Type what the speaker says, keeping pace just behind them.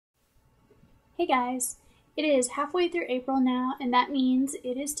Hey guys, it is halfway through April now, and that means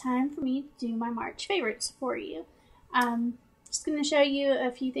it is time for me to do my March favorites for you. Just going to show you a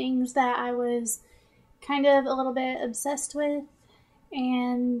few things that I was kind of a little bit obsessed with,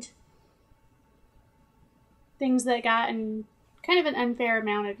 and things that got in kind of an unfair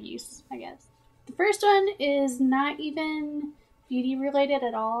amount of use, I guess. The first one is not even beauty related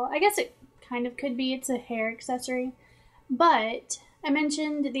at all. I guess it kind of could be. It's a hair accessory. But I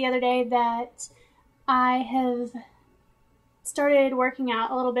mentioned the other day that I have started working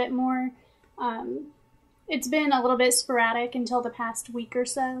out a little bit more. It's been a little bit sporadic until the past week or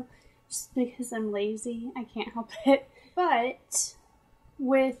so, just because I'm lazy. I can't help it. But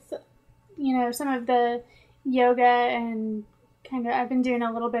with, some of the yoga and I've been doing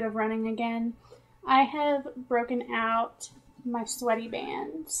a little bit of running again, I have broken out my sweaty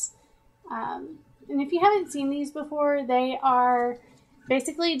bands. And if you haven't seen these before, they are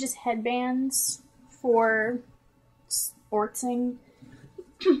basically just headbands for sportsing.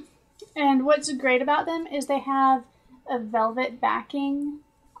 And what's great about them is they have a velvet backing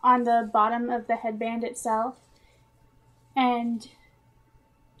on the bottom of the headband itself, and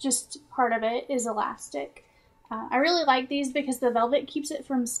just part of it is elastic. I really like these because the velvet keeps it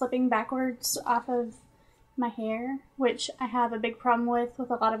from slipping backwards off of my hair, which I have a big problem with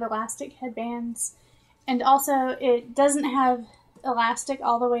a lot of elastic headbands. And also, it doesn't have elastic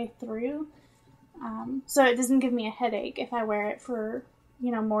all the way through, so it doesn't give me a headache if I wear it for,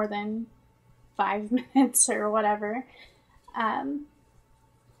 more than 5 minutes or whatever.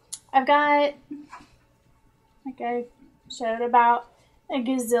 I've got, like I showed, about a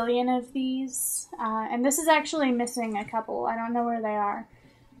gazillion of these, and this is actually missing a couple. I don't know where they are,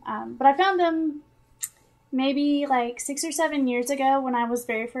 but I found them maybe like 6 or 7 years ago when I was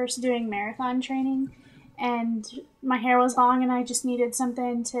very first doing marathon training, and my hair was long and I just needed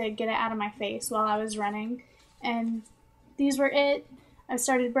something to get it out of my face while I was running, and these were it. I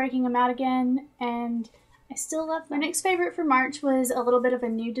started breaking them out again, and I still love them. My next favorite for March was a little bit of a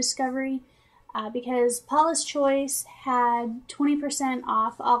new discovery, because Paula's Choice had 20%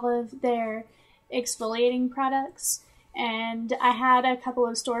 off all of their exfoliating products, and I had a couple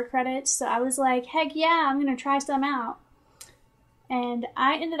of store credits, so I was like, heck yeah, I'm going to try some out. And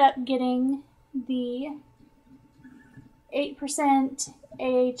I ended up getting the 8%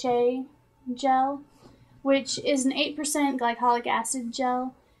 AHA gel, which is an 8% glycolic acid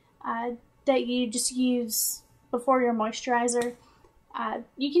gel that you just use before your moisturizer.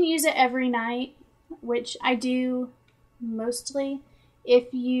 You can use it every night, which I do mostly.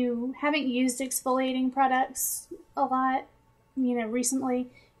 If you haven't used exfoliating products a lot, recently,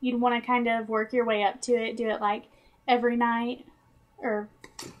 you'd want to kind of work your way up to it. Do it like every night or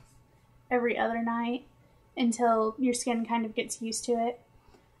every other night until your skin kind of gets used to it.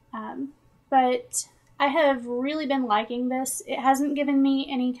 But I have really been liking this. It hasn't given me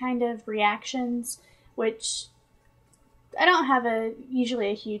any kind of reactions, which I don't have usually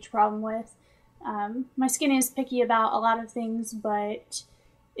a huge problem with. My skin is picky about a lot of things, but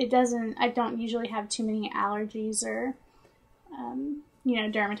I don't usually have too many allergies or,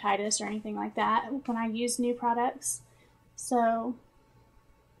 dermatitis or anything like that when I use new products. So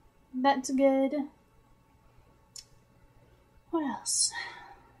that's good. What else?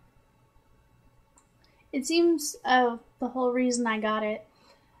 It seems, the whole reason I got it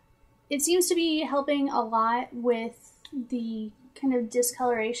seems to be helping a lot with the kind of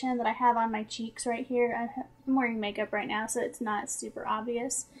discoloration that I have on my cheeks right here. I'm wearing makeup right now, so it's not super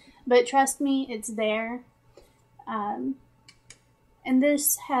obvious, but trust me, it's there. And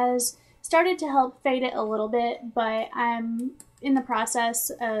this has started to help fade it a little bit, but I'm in the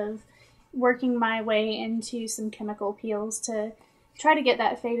process of working my way into some chemical peels to try to get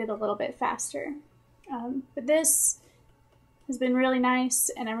that faded a little bit faster. But this has been really nice,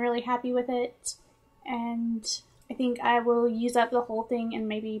 and I'm really happy with it, and I think I will use up the whole thing and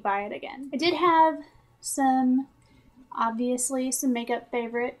maybe buy it again. I did have obviously some makeup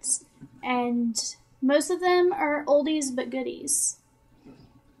favorites, and most of them are oldies but goodies.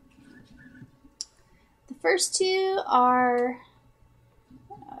 The first two are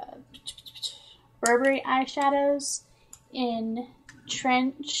Burberry eyeshadows in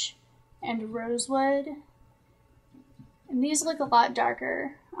Trench and Rosewood. And these look a lot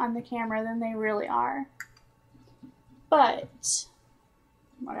darker on the camera than they really are. But,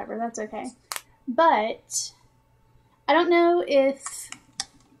 whatever, that's okay. But, I don't know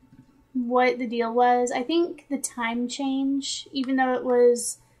what the deal was. I think the time change, even though it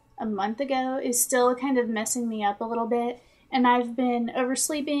was a month ago, is still kind of messing me up a little bit. And I've been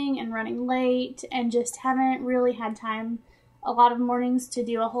oversleeping and running late and just haven't really had time a lot of mornings to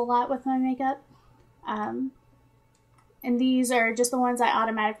do a whole lot with my makeup. And these are just the ones I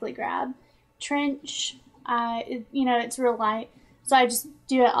automatically grab. Trench, you know, it's real light, so I just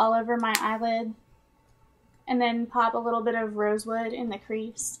do it all over my eyelid and then pop a little bit of rosewood in the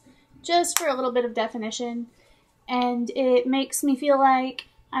crease just for a little bit of definition, and it makes me feel like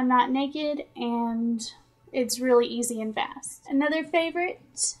I'm not naked, and it's really easy and fast. Another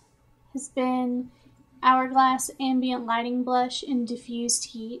favorite has been Hourglass Ambient Lighting Blush in Diffused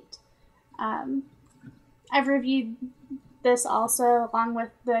Heat. I've reviewed this also along with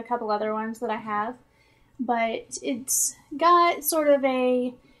the couple other ones that I have, but it's got sort of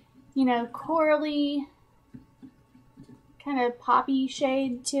a, you know, corally kind of poppy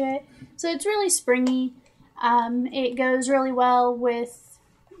shade to it, so it's really springy. It goes really well with,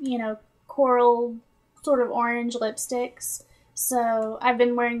 you know, coral sort of orange lipsticks, so I've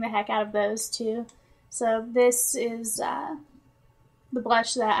been wearing the heck out of those too. So this is the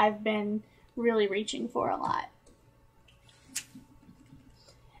blush that I've been really reaching for a lot.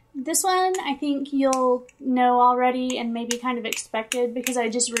 This one I think you'll know already and maybe kind of expected because I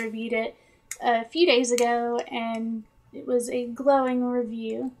just reviewed it a few days ago, and it was a glowing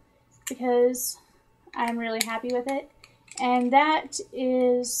review because I'm really happy with it. And that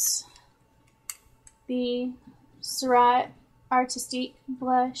is the Surat Artistique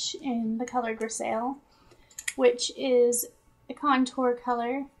blush in the color Creaseless, which is a contour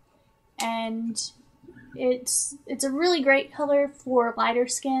color, and it's a really great color for lighter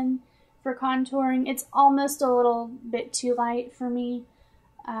skin for contouring. It's almost a little bit too light for me,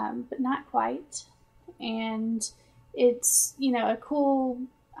 but not quite. And it's, you know, a cool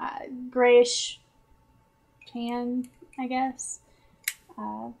grayish tan, I guess.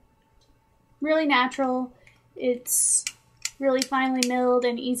 Really natural. It's really finely milled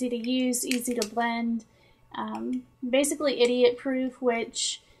and easy to use, easy to blend. Basically idiot proof,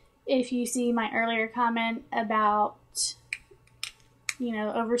 which if you see my earlier comment about, you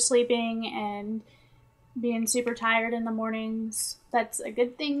know, oversleeping and being super tired in the mornings, that's a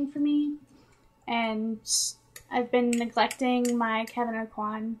good thing for me. And I've been neglecting my Kevyn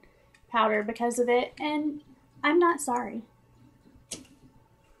Aucoin powder because of it, and I'm not sorry.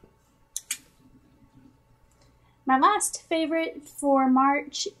 My last favorite for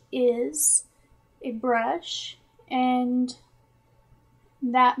March is a brush, and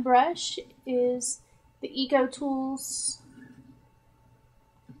that brush is the EcoTools.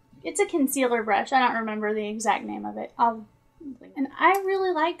 It's a concealer brush. I don't remember the exact name of it. And I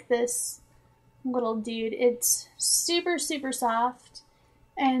really like this little dude. It's super, super soft,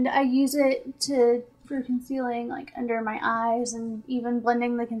 and I use it for concealing like under my eyes and even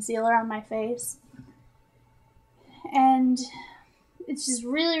blending the concealer on my face. And it's just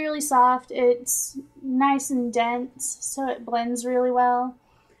really, really soft. It's nice and dense, so it blends really well.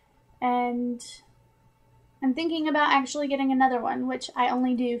 And I'm thinking about actually getting another one, which I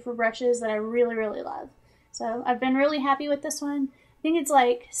only do for brushes that I really, really love. So I've been really happy with this one. I think it's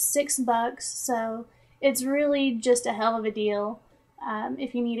like $6, so it's really just a hell of a deal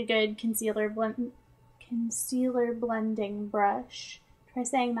if you need a good concealer blending brush. Try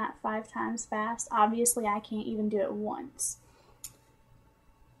saying that 5 times fast. Obviously, I can't even do it once.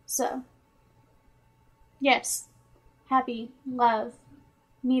 So, yes, happy, love,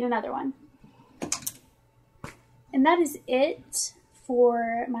 need another one. And that is it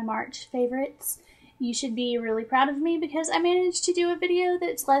for my March favorites. You should be really proud of me because I managed to do a video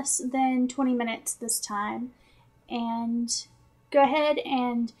that's less than 20 minutes this time. And go ahead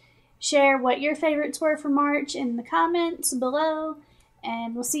and share what your favorites were for March in the comments below.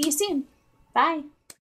 And we'll see you soon. Bye.